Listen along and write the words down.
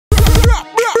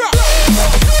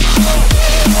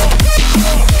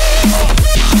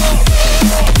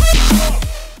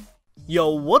Yo,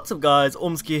 what's up guys,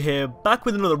 Umski here, back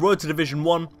with another Road to Division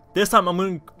 1. This time I'm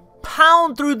going to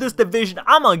pound through this division,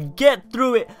 I'm going to get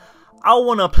through it. I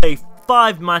want to play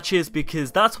 5 matches because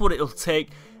that's what it'll take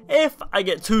if I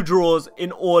get 2 draws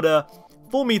in order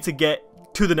for me to get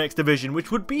to the next division, which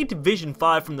would be Division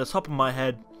 5 from the top of my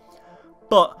head.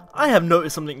 But I have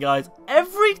noticed something guys,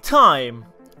 every time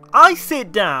I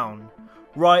sit down,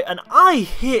 right, and I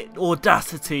hit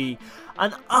Audacity,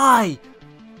 and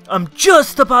I'm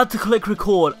just about to click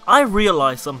record, I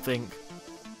realize something.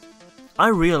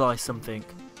 I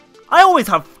always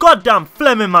have goddamn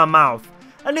phlegm in my mouth,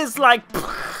 and it's like,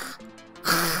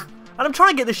 and I'm trying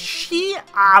to get the shit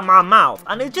out of my mouth,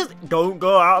 and it just don't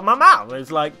go out of my mouth.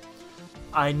 It's like,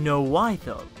 I know why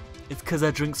though. It's because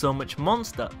I drink so much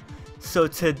Monster. So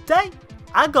today,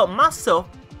 I got myself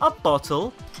a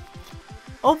bottle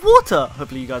of water.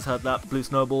 Hopefully you guys heard that. Blue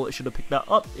Snowball, it should have picked that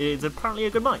up. It is apparently a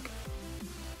good mic.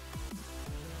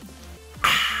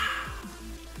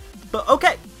 But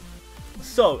okay,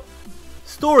 so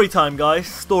story time guys,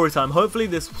 story time. Hopefully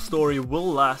this story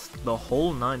will last the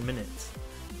whole 9 minutes.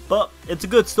 But it's a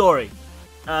good story,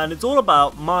 and it's all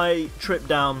about my trip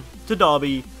down to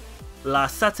Derby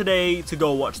last Saturday to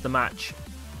go watch the match.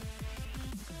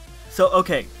 So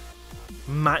okay,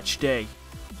 match day.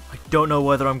 I don't know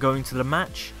whether I'm going to the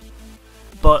match,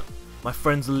 but my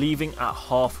friends are leaving at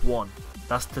 1:30.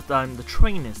 That's the time the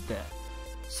train is there.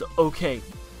 So okay,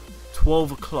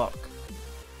 12 o'clock.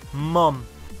 Mommy,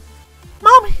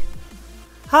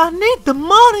 I need the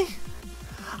money.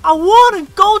 I want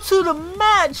to go to the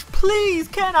match. Please,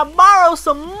 can I borrow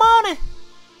some money?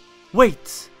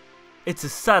 Wait, it's a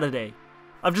Saturday.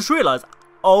 I've just realized,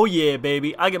 oh yeah,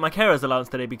 baby, I get my carer's allowance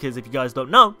today because if you guys don't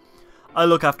know, I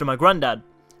look after my granddad.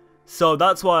 So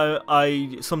that's why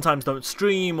I sometimes don't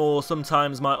stream, or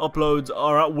sometimes my uploads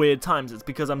are at weird times. It's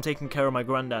because I'm taking care of my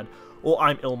granddad, or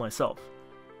I'm ill myself.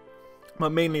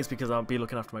 But mainly it's because I'll be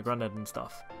looking after my granddad and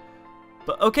stuff.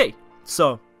 But okay,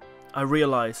 so I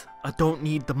realize I don't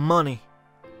need the money.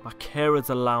 My carer's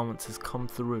allowance has come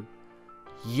through.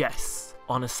 Yes,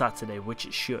 on a Saturday, which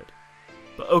it should.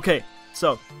 But okay,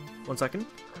 so, 1 second.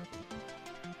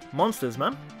 Monsters,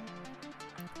 man.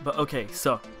 But okay,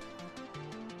 so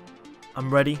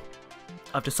I'm ready.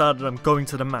 I've decided I'm going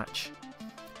to the match.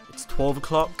 It's 12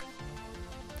 o'clock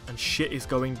and shit is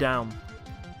going down.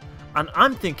 And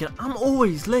I'm thinking I'm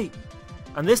always late.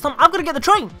 And this time I'm going to get the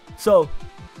train. So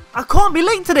I can't be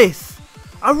late to this.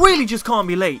 I really just can't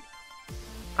be late.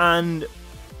 And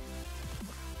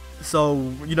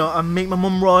so, you know, I make my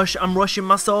mum rush. I'm rushing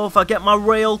myself. I get my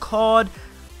rail card.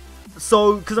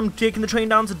 So, because I'm taking the train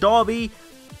down to Derby.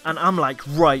 And I'm like,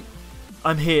 right,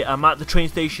 I'm here. I'm at the train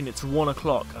station. It's 1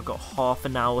 o'clock. I've got half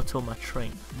an hour till my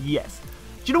train. Yes.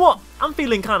 Do you know what? I'm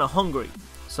feeling kind of hungry.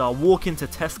 So I walk into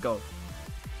Tesco.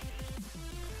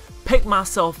 Pick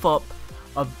myself up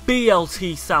a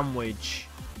BLT sandwich.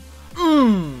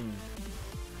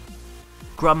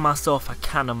 Grab myself a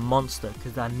can of Monster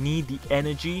because I need the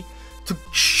energy to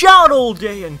shout all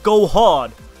day and go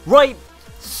hard. Right?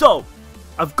 So,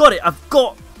 I've got it. I've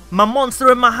got my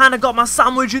Monster in my hand. I got my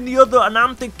sandwich in the other. And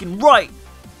I'm thinking, right,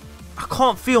 I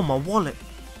can't feel my wallet.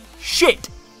 Shit.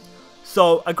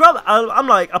 So I grab it, I'm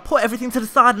like, I put everything to the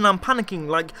side and I'm panicking,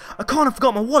 like, I can't have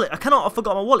forgot my wallet, I cannot have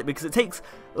forgot my wallet because it takes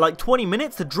like 20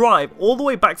 minutes to drive all the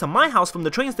way back to my house from the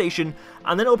train station,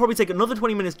 and then it'll probably take another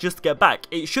 20 minutes just to get back.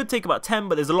 It should take about 10,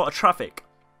 but there's a lot of traffic.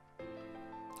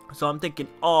 So I'm thinking,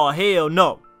 oh, hell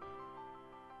no.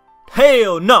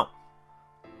 Hell no.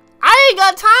 I ain't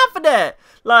got time for that.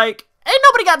 Like, ain't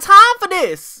nobody got time for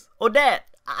this or that.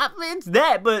 It's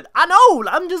that, but I know,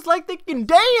 I'm just like thinking,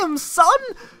 damn, son.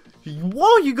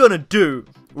 What are you gonna do?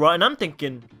 Right, and I'm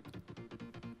thinking,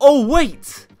 oh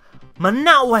wait, my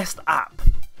NatWest app,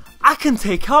 I can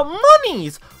take out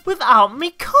monies without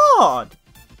me card.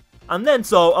 And then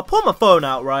so I pull my phone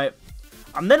out, right,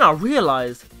 and then I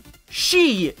realize,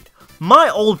 shit, my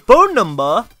old phone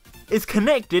number is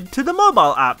connected to the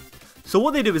mobile app. So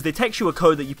what they do is they text you a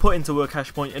code that you put into a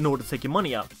cash point in order to take your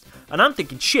money out. And I'm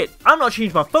thinking, shit, I've not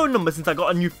changed my phone number since I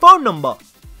got a new phone number.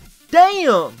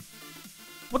 Damn.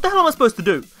 What the hell am I supposed to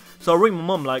do? So I ring my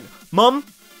mum like, Mum,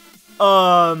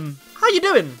 how you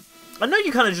doing? I know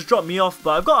you kind of just dropped me off,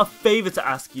 but I've got a favour to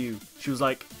ask you. She was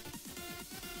like,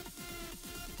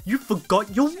 you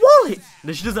forgot your wallet.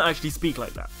 No, she doesn't actually speak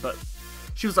like that, but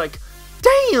she was like,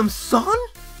 damn, son,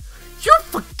 you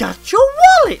forgot your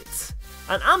wallet.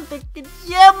 And I'm thinking,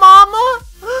 yeah, mama,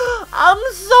 I'm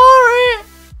sorry,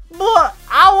 but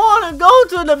I want to go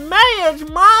to the match,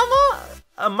 mama.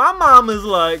 And my mom is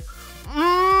like,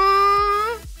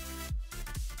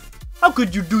 how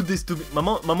could you do this to me? My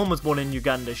mom was born in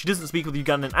Uganda. She doesn't speak with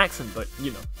Ugandan accent, but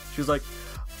you know, she was like,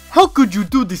 how could you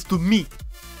do this to me?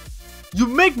 You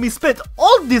make me spend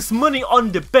all this money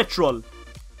on the petrol.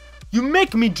 You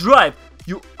make me drive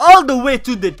you all the way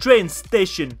to the train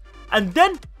station, and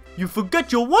then you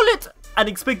forget your wallet and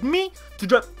expect me to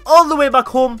drive all the way back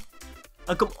home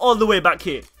and come all the way back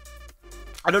here.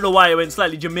 I don't know why I went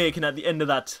slightly Jamaican at the end of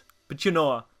that, but you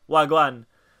know, wagwan.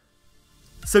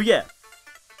 So yeah,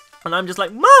 and I'm just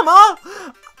like, Mama,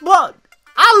 but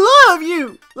I love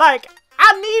you. Like,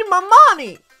 I need my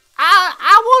money.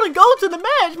 I want to go to the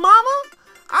match, Mama.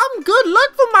 I'm good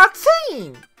luck for my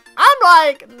team. I'm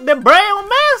like the brown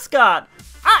mascot.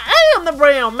 I am the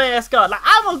brown mascot. Like,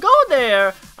 I will go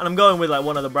there, and I'm going with like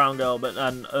one of the brown girl, but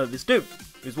and this dude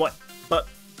who's white. But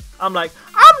I'm like,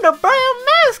 I'm the brown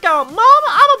mascot, Mama.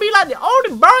 I'm gonna be like the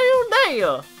only brown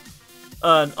there.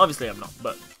 And obviously I'm not,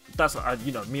 but that's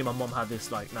you know, me and my mom have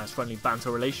this like nice friendly banter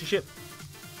relationship.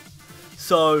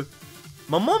 So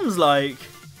my mom's like,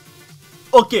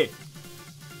 okay,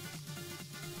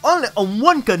 only on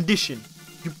one condition.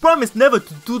 You promise never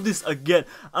to do this again.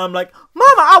 I'm like,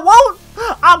 Mama, I won't.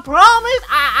 I promise.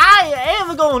 I ain't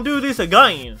ever gonna do this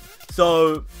again.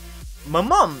 So my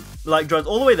mom like drives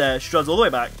all the way there. She drives all the way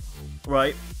back,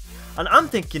 right? And I'm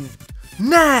thinking,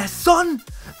 nah, son,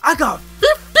 I got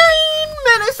 15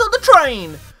 minutes on the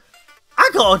train. I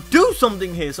gotta do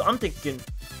something here. So I'm thinking,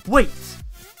 wait,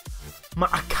 my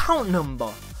account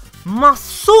number, my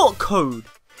sort code,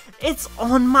 it's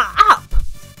on my app.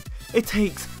 It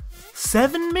takes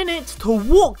 7 minutes to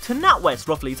walk to NatWest,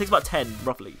 roughly. It takes about 10,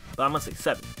 roughly, but I must say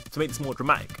 7 to make this more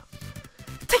dramatic.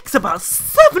 It takes about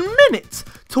 7 minutes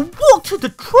to walk to the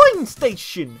train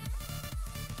station.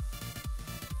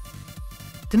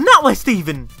 To NatWest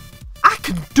even. I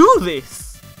can do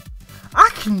this. I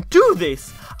can do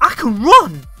this. I can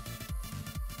run.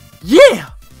 Yeah,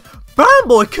 Brown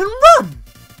Boy can run.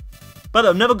 But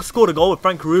I've never scored a goal with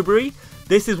Frank Ribery.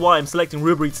 This is why I'm selecting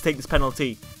Ribery to take this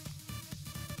penalty.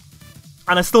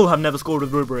 And I still have never scored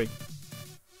with Ribery.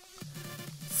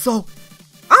 So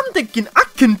I'm thinking I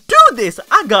can do this.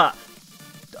 I got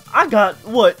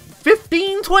what,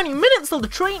 15-20 minutes on the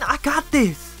train. I got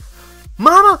this.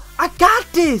 Mama, I got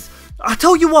this. I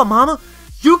tell you what, Mama,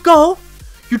 you go,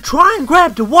 you try and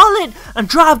grab the wallet and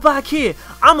drive back here.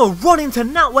 I'ma run into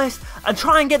NatWest and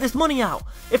try and get this money out.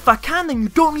 If I can, then you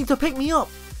don't need to pick me up.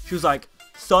 She was like,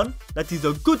 son, that is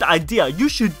a good idea. You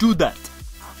should do that.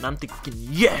 And I'm thinking,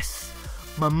 yes.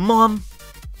 My mom,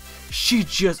 she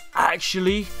just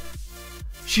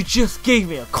gave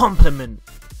me a compliment.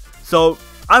 So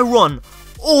I run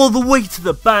all the way to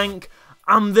the bank.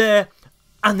 I'm there,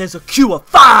 and there's a queue of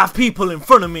 5 people in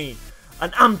front of me.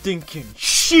 And I'm thinking,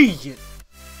 shit,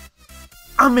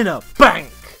 I'm in a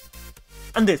bank,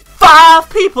 and there's 5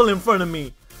 people in front of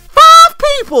me. 5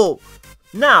 people!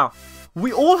 Now,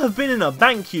 we all have been in a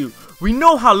bank queue. We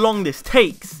know how long this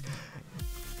takes.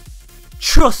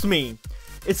 Trust me.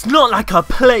 It's not like I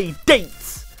play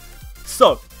dates.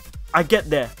 So, I get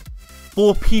there.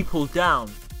 4 people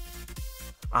down.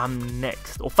 I'm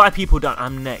next. Or 5 people down.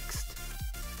 I'm next.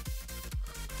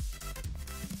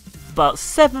 About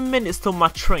 7 minutes till my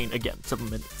train. Again, 7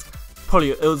 minutes.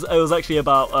 Probably, it was actually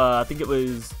about, I think it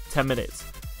was 10 minutes.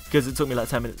 Because it took me like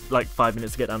 10 minutes, like 5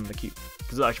 minutes to get down in the queue.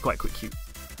 Because it was actually quite a quick queue.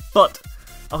 But,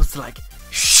 I was like,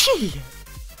 shit.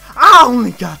 I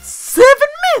only got 7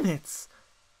 minutes.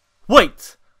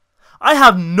 Wait, I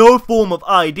have no form of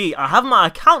ID. I have my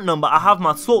account number, I have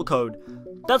my sort code.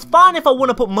 That's fine if I want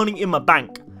to put money in my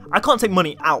bank. I can't take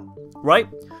money out, right?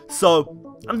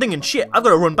 So, I'm thinking, shit, I've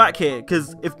got to run back here.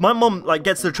 Because if my mom like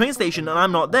gets to the train station and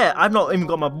I'm not there, I've not even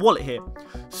got my wallet here.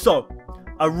 So,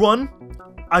 I run,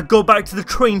 I go back to the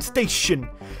train station.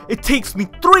 It takes me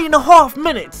 3.5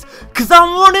 minutes. Because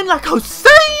I'm running like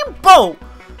Usain Bolt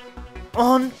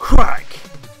on crack.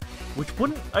 Which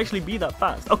wouldn't actually be that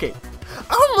fast. Okay,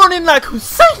 I'm running like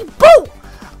Usain Bolt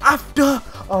after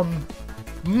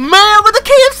man with a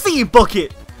KFC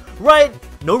bucket, right?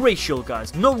 No racial,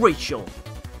 guys, no racial.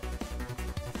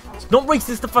 It's not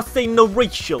racist if I say no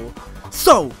racial.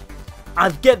 So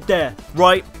I get there,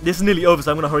 right? This is nearly over,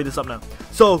 so I'm gonna hurry this up now.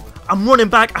 So I'm running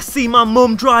back. I see my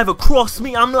mum drive across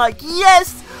me. I'm like,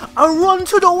 yes. I run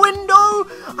to the window.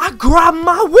 I grab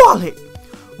my wallet.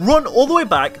 Run all the way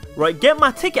back, right, get my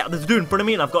ticket out. There's a dude in front of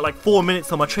me and I've got like 4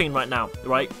 minutes on my train right now,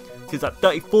 right? It's at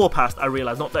 34 past, I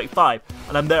realize, not 35,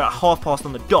 and I'm there at 1/2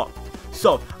 on the dot.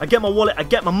 So, I get my wallet, I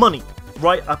get my money,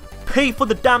 right? I pay for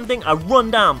the damn thing, I run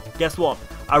down. Guess what?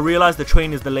 I realize the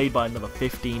train is delayed by another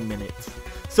 15 minutes.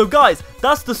 So guys,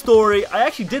 that's the story. I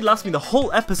actually did last me the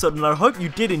whole episode and I hope you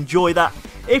did enjoy that.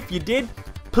 If you did,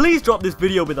 please drop this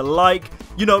video with a like.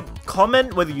 You know,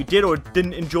 comment whether you did or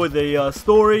didn't enjoy the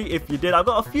story. If you did, I've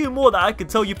got a few more that I could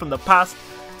tell you from the past.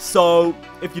 So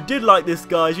if you did like this,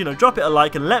 guys, you know, drop it a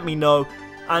like and let me know.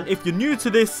 And if you're new to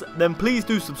this, then please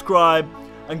do subscribe.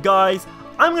 And guys,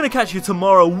 I'm going to catch you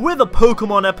tomorrow with a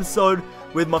Pokemon episode,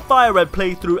 with my Fire Red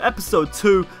playthrough episode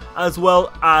 2, as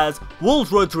well as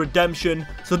Wolves Road to Redemption.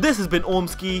 So this has been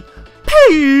Ormski.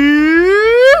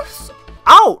 Peace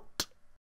out!